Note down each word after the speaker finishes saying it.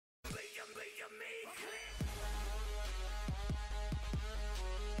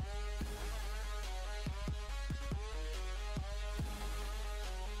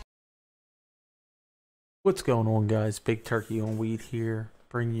What's going on, guys? Big Turkey on Weed here,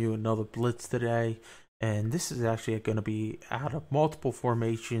 bringing you another Blitz today. And this is actually going to be out of multiple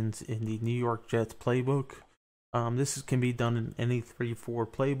formations in the New York Jets playbook. Can be done in any 3-4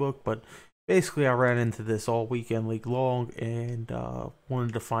 playbook, but basically I ran into this all weekend league long and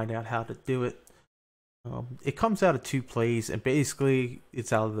wanted to find out how to do it. It comes out of 2 plays, and basically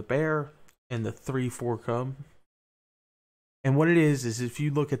it's out of the bear and the 3-4 cub. And what it is if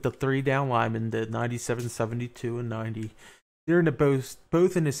you look at the 3 down linemen, the 97, 72, and 90, they're in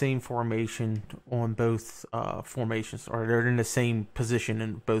both in the same formation on both formations, or they're in the same position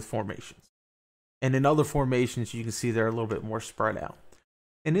in both formations. And in other formations, you can see they're a little bit more spread out.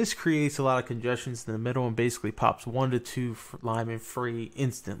 And this creates a lot of congestions in the middle and basically pops 1 to 2 linemen free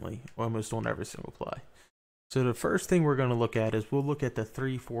instantly, almost on every single play. So the first thing we're going to look at is we'll look at the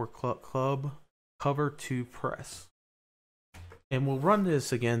 3-4 club cover 2 press. And we'll run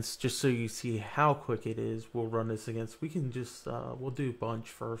this against, just so you see how quick it is, we'll run this against, we can just, we'll do bunch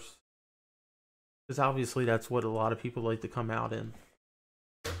first. Because obviously that's what a lot of people like to come out in.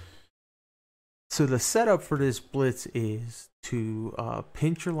 So the setup for this blitz is to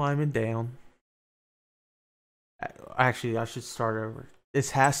pinch your lineman down. Actually, I should start over.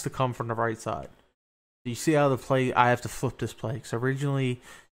 This has to come from the right side. So you see how the play, I have to flip this play. Because originally,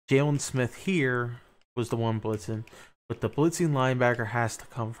 Jalen Smith here was the one blitzing. But the blitzing linebacker has to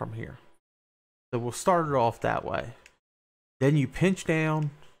come from here. So we'll start it off that way. Then you pinch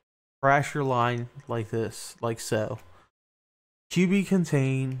down, crash your line like this, like so. QB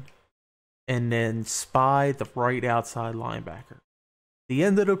contain, and then spy the right outside linebacker. The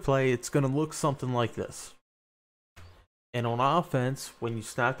end of the play, it's going to look something like this. And on offense, when you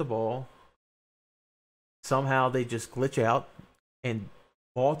snap the ball, somehow they just glitch out and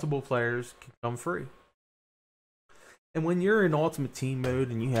multiple players can come free. And when you're in ultimate team mode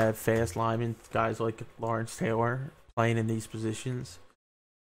and you have fast linemen, guys like Lawrence Taylor playing in these positions,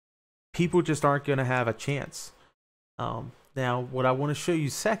 people just aren't going to have a chance. Now, what I want to show you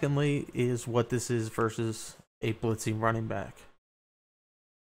secondly is what this is versus a blitzing running back.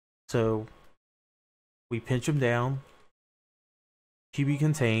 So we pinch him down, QB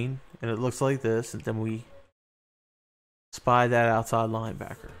contain, and it looks like this, and then we spy that outside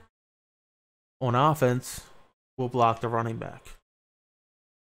linebacker. On offense, we'll block the running back.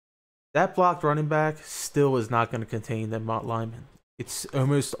 That blocked running back still is not going to contain the lineman. It's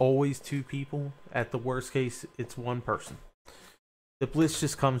almost always 2 people. At the worst case, it's 1 person. The blitz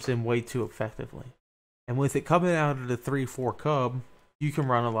just comes in way too effectively. And with it coming out of the 3-4 cub, you can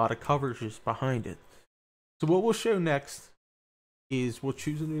run a lot of coverages behind it. So what we'll show next is we'll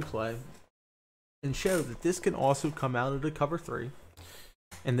choose a new play and show that this can also come out of the cover 3.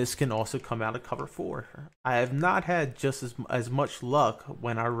 And this can also come out of cover 4. I have not had just as much luck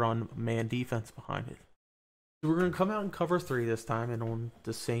when I run man defense behind it. So we're going to come out in cover 3 this time, and on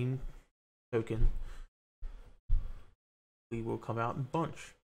the same token, we will come out in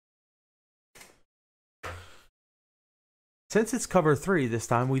bunch. Since it's cover 3 this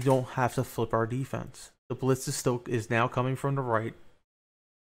time, we don't have to flip our defense. The blitz is now coming from the right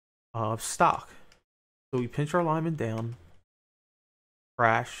of stock. So we pinch our lineman down,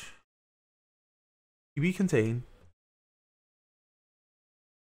 crash, QB contain,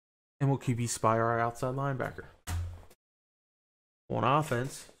 and we'll QB spy our outside linebacker. On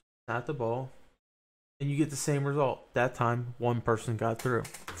offense, snap the ball, and you get the same result. That time, 1 person got through.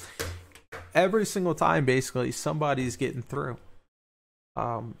 Every single time, basically, somebody's getting through.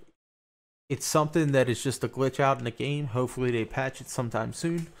 It's something that is just a glitch out in the game. Hopefully, they patch it sometime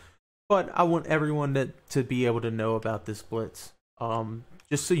soon. But I want everyone to be able to know about this blitz.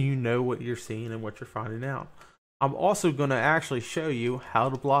 Just so you know what you're seeing and what you're finding out. I'm also going to actually show you how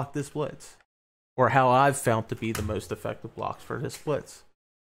to block this blitz, or how I've found to be the most effective blocks for this blitz.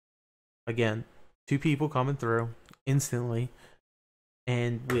 Again, 2 people coming through instantly,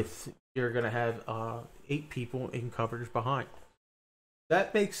 and you're going to have 8 people in coverage behind.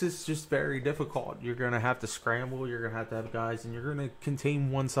 That makes this just very difficult. You're going to have to scramble, you're going to have guys, and you're going to contain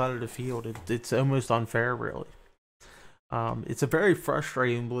one side of the field. It's almost unfair, really. It's a very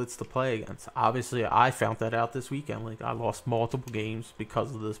frustrating blitz to play against. Obviously, I found that out this weekend. Like, I lost multiple games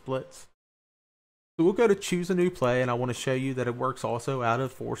because of this blitz. So we'll go to choose a new play, and I want to show you that it works also out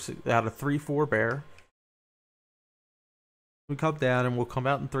of 3-4 bear. We come down and we'll come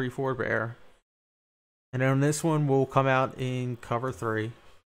out in 3-4 bear. And on this one, we'll come out in cover 3.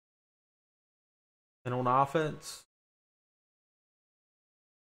 And on offense,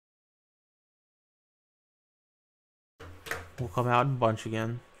 we'll come out in bunch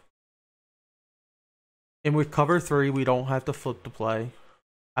again. And with cover 3, we don't have to flip the play.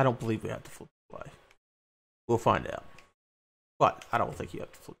 I don't believe we have to flip the play. We'll find out. But I don't think you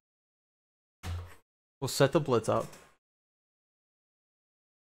have to flip. We'll set the blitz up.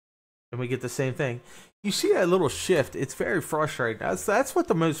 And we get the same thing. You see that little shift, it's very frustrating. That's what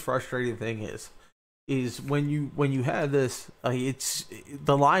the most frustrating thing is when you have this, it's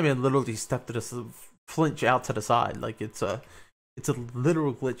the lineman literally stepped to the flinch out to the side. Like it's a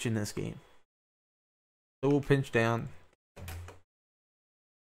literal glitch in this game. So we'll pinch down.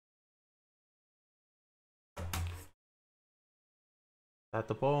 At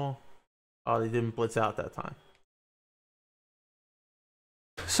the ball. Oh, they didn't blitz out that time.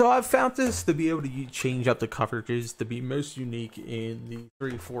 So I've found this to be able to change up the coverages to be most unique in the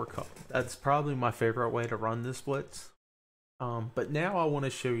 3-4 cover. That's probably my favorite way to run this blitz. But now I want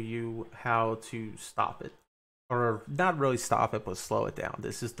to show you how to stop it. Or not really stop it, but slow it down.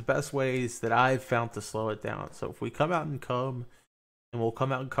 This is the best ways that I've found to slow it down. So if we come out in cub, and we'll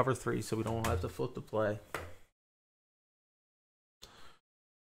come out in cover 3 so we don't have to flip the play.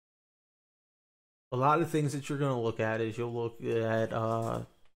 A lot of things that you're going to look at is you'll look at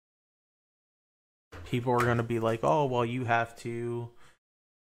people are going to be like, oh, well, you have to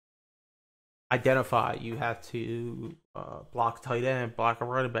identify, you have to block tight end, block a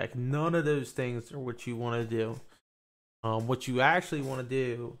running back. None of those things are what you want to do. What you actually want to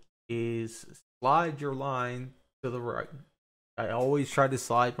do is slide your line to the right. I always try to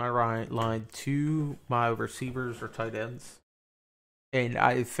slide my right line to my receivers or tight ends. And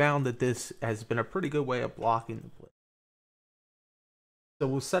I found that this has been a pretty good way of blocking the blitz. So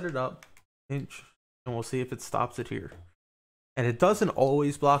we'll set it up, pinch, and we'll see if it stops it here. And it doesn't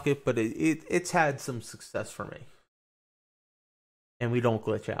always block it, but it's had some success for me. And we don't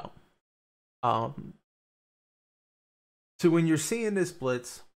glitch out. So when you're seeing this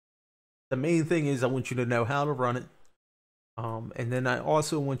blitz, the main thing is I want you to know how to run it. And then I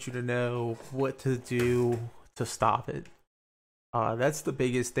also want you to know what to do to stop it. That's the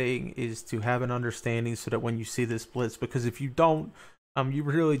biggest thing, is to have an understanding so that when you see this blitz, because if you don't, you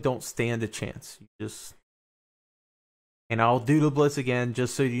really don't stand a chance. You just, and I'll do the blitz again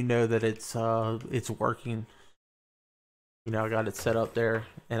just so you know that it's working. You know, I got it set up there,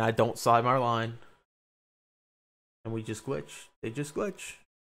 and I don't slide my line, and we just glitch. They just glitch.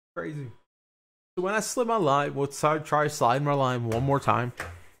 Crazy. So when I slid my line, we'll try sliding my line one more time.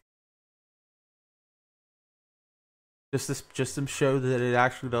 Just to show that it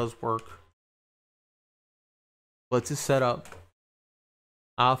actually does work. Blitz is set up.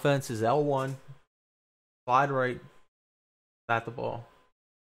 Offense is L1. Slide right. At the ball.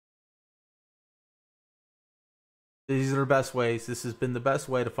 These are the best ways. This has been the best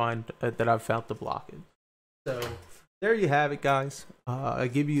way to find that I've found to block it. So there you have it, guys. I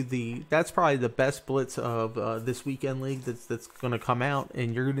give you that's probably the best blitz of this weekend league that's going to come out,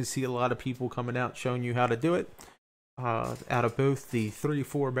 and you're going to see a lot of people coming out showing you how to do it. Out of both the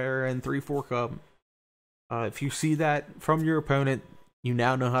 3-4 bear and 3-4 cub. If you see that from your opponent, you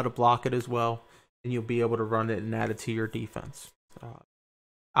now know how to block it as well, and you'll be able to run it and add it to your defense.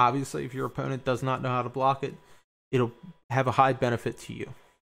 Obviously, if your opponent does not know how to block it, it'll have a high benefit to you.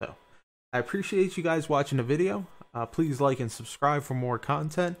 So I appreciate you guys watching the video. Please like and subscribe for more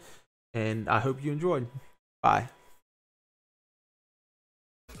content, and I hope you enjoyed. Bye.